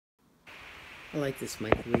I like this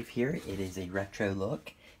microwave here. It is a retro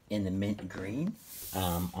look in the mint green.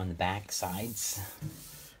 On the back sides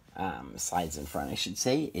in front I should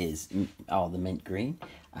say, is all the mint green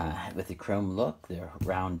with the chrome look. The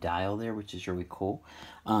round dial there, which is really cool.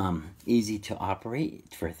 Easy to operate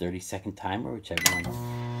for a 30-second timer, which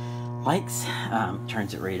everyone likes.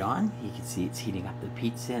 Turns it right on. You can see it's heating up the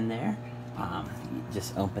pizza in there. You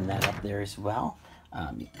just open that up there as well.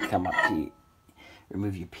 You can come up to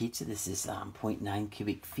remove your pizza. This is 0.9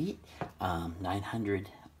 cubic feet, 900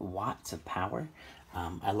 watts of power.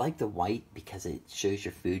 I like the white because it shows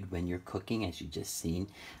your food when you're cooking, as you just seen,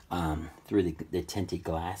 through the tinted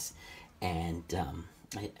glass. And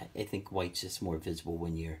I think white's just more visible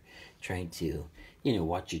when you're trying to,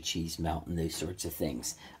 watch your cheese melt and those sorts of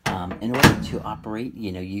things. In order to operate,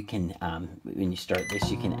 you can, when you start this,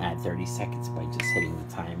 you can add 30 seconds by just hitting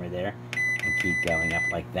the timer there and keep going up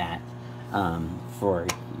like that for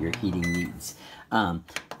your heating needs.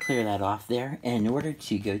 Clear that off there. And in order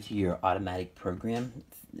to go to your automatic program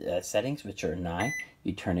settings, which are 9,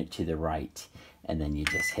 you turn it to the right, and then you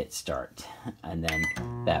just hit start, and then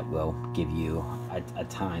that will give you a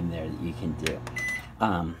time there that you can do.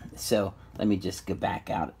 So let me just go back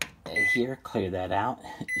out here, clear that out,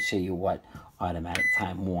 show you what automatic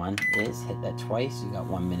time 1 is. Hit that twice, you got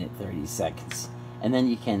 1 minute 30 seconds. And then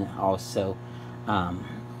you can also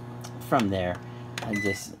from there and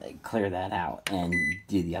just clear that out and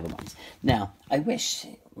do the other ones. Now, I wish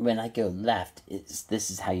when I go left,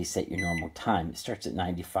 this is how you set your normal time. It starts at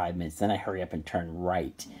 95 minutes. Then I hurry up and turn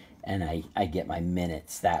right, and I get my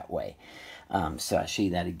minutes that way. So I'll show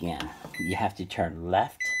you that again. You have to turn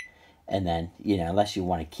left, and then, unless you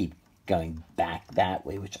want to keep going back that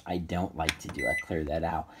way, which I don't like to do. I clear that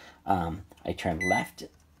out. I turn left,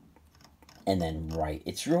 and then right.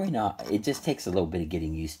 It's really not, it just takes a little bit of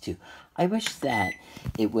getting used to. I wish that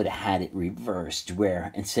it would have had it reversed,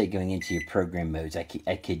 where instead of going into your program modes, I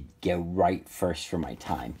could go right first for my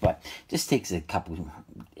time. But it just takes a couple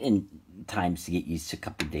times to get used to, a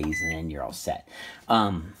couple days, and then you're all set.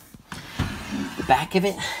 The back of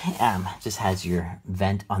it just has your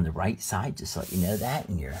vent on the right side, just to let you know that,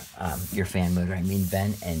 and your fan motor,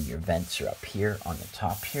 vent, and your vents are up here on the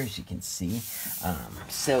top here, as you can see.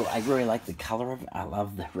 So I really like the color of it. I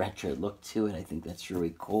love the retro look to it. I think that's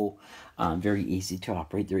really cool. Very easy to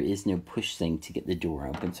operate. There is no push thing to get the door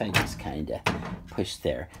open, so I just kind of push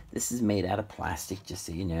there. This is made out of plastic, just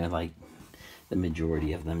so you know, like the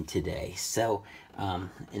majority of them today. So, and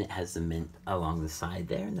it has the mint along the side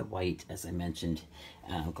there, and the white, as I mentioned,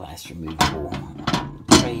 glass removable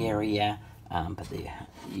tray area. But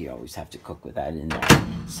you always have to cook with that in there.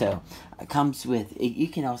 So it comes with, you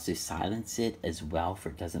can also silence it as well for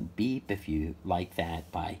it doesn't beep if you like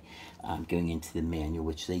that, by going into the manual,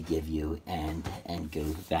 which they give you, and go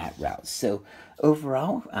that route. So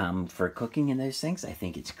overall, for cooking and those things, I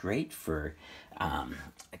think it's great for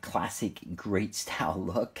a classic, great style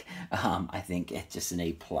look. I think it's just an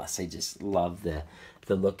A+. I just love the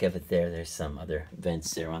look of it there. There's some other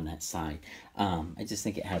vents there on that side. I just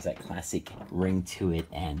think it has that classic ring to it,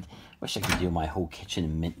 and wish I could do my whole kitchen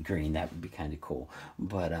in mint green. That would be kind of cool.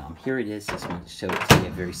 But here it is. Just wanted to show it to you.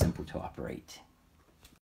 Very simple to operate.